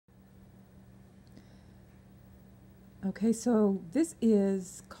Okay, so this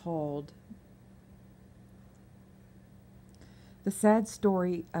is called The Sad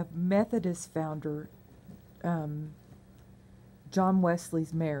Story of Methodist Founder um, John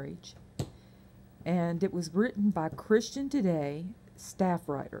Wesley's Marriage. And it was written by Christian Today staff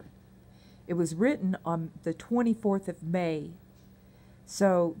writer. It was written on the 24th of May.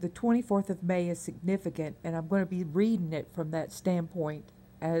 So the 24th of May is significant, and I'm going to be reading it from that standpoint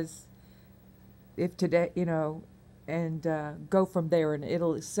as if today, and go from there, and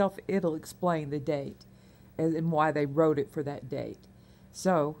it'll explain the date and why they wrote it for that date.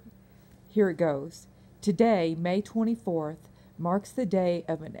 So here it goes. Today, May 24th, marks the day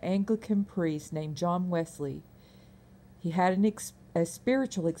of an Anglican priest named John Wesley. He had a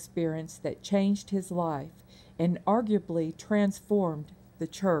spiritual experience that changed his life and arguably transformed the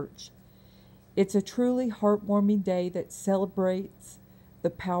church. It's a truly heartwarming day that celebrates the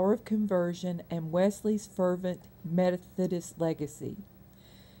power of conversion and Wesley's fervent Methodist legacy.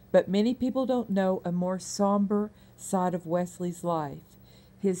 But many people don't know a more somber side of Wesley's life,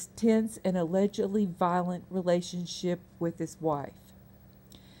 his tense and allegedly violent relationship with his wife.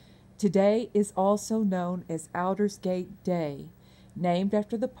 Today is also known as Aldersgate Day, named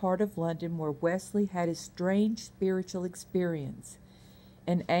after the part of London where Wesley had his strange spiritual experience.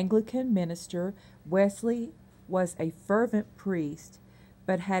 An Anglican minister, Wesley was a fervent priest,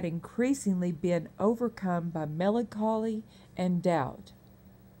 but had increasingly been overcome by melancholy and doubt.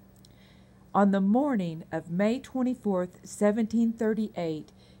 On the morning of May 24th,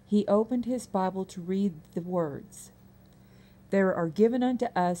 1738, he opened his Bible to read the words, "There are given unto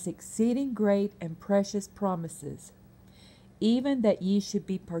us exceeding great and precious promises, even that ye should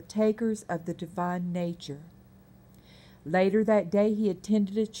be partakers of the divine nature." Later that day he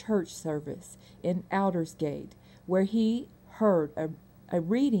attended a church service in Aldersgate, where he heard a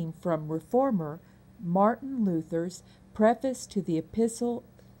reading from Reformer Martin Luther's preface to the Epistle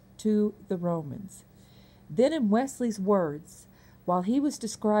to the Romans. Then in Wesley's words, while he was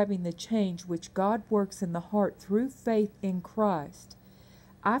describing the change which God works in the heart through faith in Christ,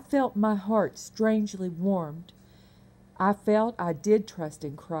 I felt my heart strangely warmed. I felt I did trust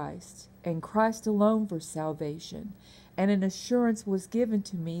in Christ, and Christ alone for salvation, and an assurance was given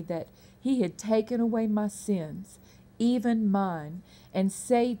to me that he had taken away my sins, even mine, and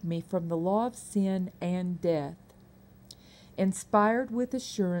saved me from the law of sin and death. Inspired with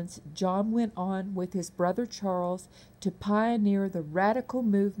assurance, John went on with his brother Charles to pioneer the radical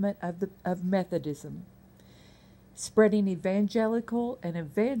movement of Methodism, spreading evangelical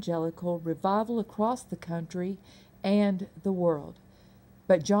revival across the country and the world.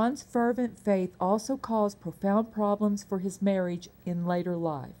 But John's fervent faith also caused profound problems for his marriage in later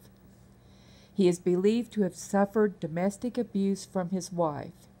life. He is believed to have suffered domestic abuse from his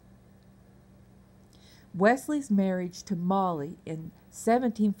wife. Wesley's marriage to Molly in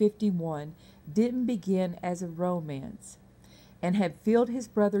 1751 didn't begin as a romance and had filled his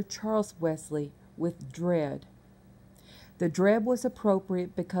brother Charles Wesley with dread. The dread was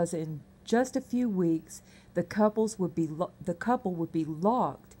appropriate because in just a few weeks the couple would be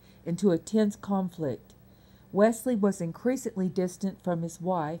locked into a tense conflict. Wesley was increasingly distant from his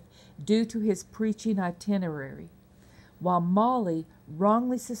wife due to his preaching itinerary, while Molly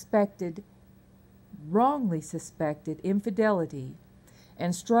wrongly suspected infidelity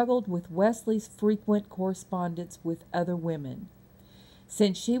and struggled with Wesley's frequent correspondence with other women.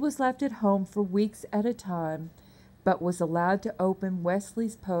 Since she was left at home for weeks at a time, but was allowed to open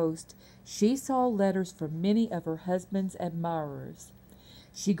Wesley's post, she saw letters from many of her husband's admirers.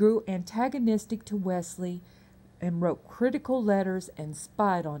 She grew antagonistic to Wesley and wrote critical letters and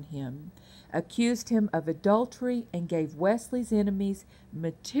spied on him, accused him of adultery, and gave Wesley's enemies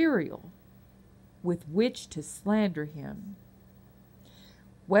material with which to slander him.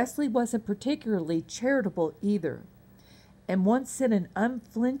 Wesley wasn't particularly charitable either, and once sent an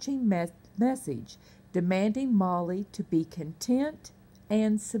unflinching message demanding Molly to be content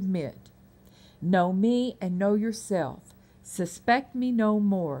and submit. Know me and know yourself. Suspect me no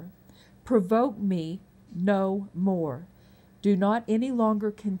more. Provoke me no more. Do not any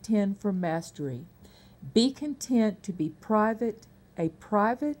longer contend for mastery. Be content to be a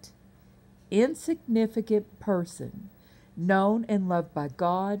private, insignificant person, known and loved by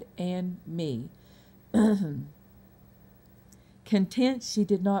God and me. Content she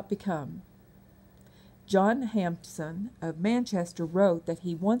did not become. John Hampson of Manchester wrote that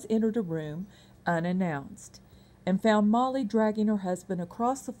he once entered a room unannounced and found Molly dragging her husband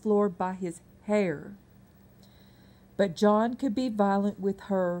across the floor by his hair. But John could be violent with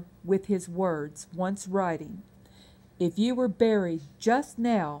her with his words, once writing, "If you were buried just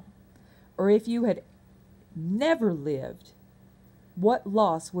now, or if you had never lived, what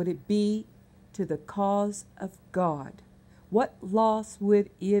loss would it be to the cause of God? What loss would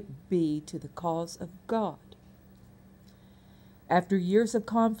it be to the cause of God? After years of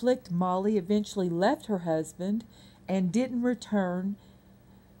conflict, Molly eventually left her husband and didn't return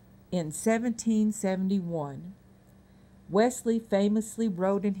in 1771. Wesley famously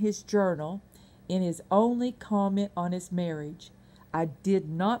wrote in his journal, in his only comment on his marriage, "I did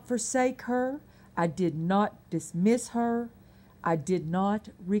not forsake her, I did not dismiss her, I did not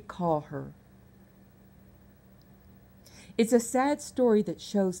recall her." It's a sad story that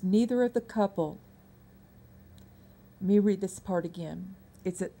shows neither of the couple. Let me read this part again.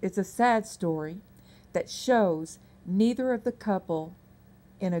 It's a sad story that shows neither of the couple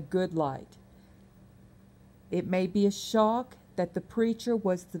in a good light. It may be a shock that the preacher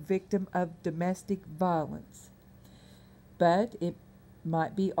was the victim of domestic violence, but it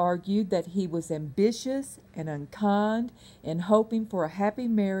might be argued that he was ambitious and unkind and hoping for a happy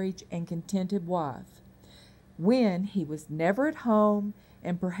marriage and contented wife, when he was never at home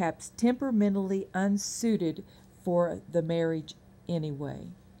and perhaps temperamentally unsuited for the marriage anyway.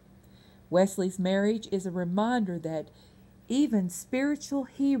 Wesley's marriage is a reminder that even spiritual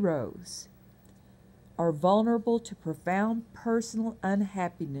heroes are vulnerable to profound personal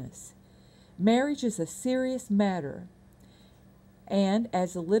unhappiness. Marriage is a serious matter, and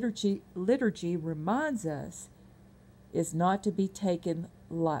as the liturgy reminds us, is not to be taken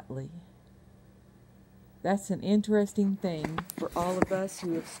lightly. That's an interesting thing for all of us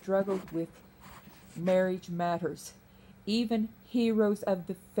who have struggled with marriage matters. Even heroes of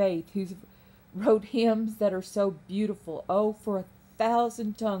the faith who wrote hymns that are so beautiful. "Oh, for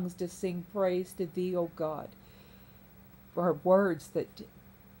 1,000 tongues to sing praise to thee, O God," are words that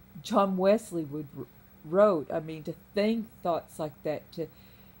John Wesley wrote. I mean, to think thoughts like that, to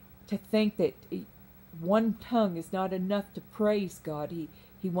think that one tongue is not enough to praise God. He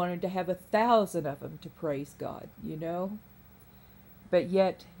wanted to have 1,000 of them to praise God, you know, but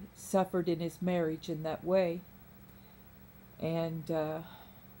yet suffered in his marriage in that way. And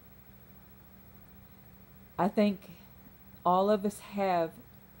I think all of us have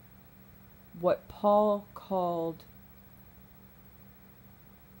what Paul called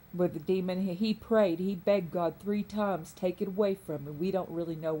with the demon. He prayed, he begged God 3 times, take it away from him. We don't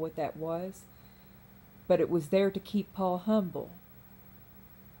really know what that was, but it was there to keep Paul humble.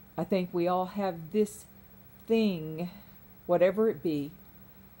 I think we all have this thing, whatever it be.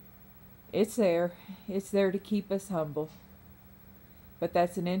 It's there. It's there to keep us humble. But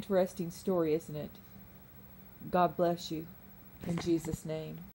that's an interesting story, isn't it? God bless you. In Jesus' name.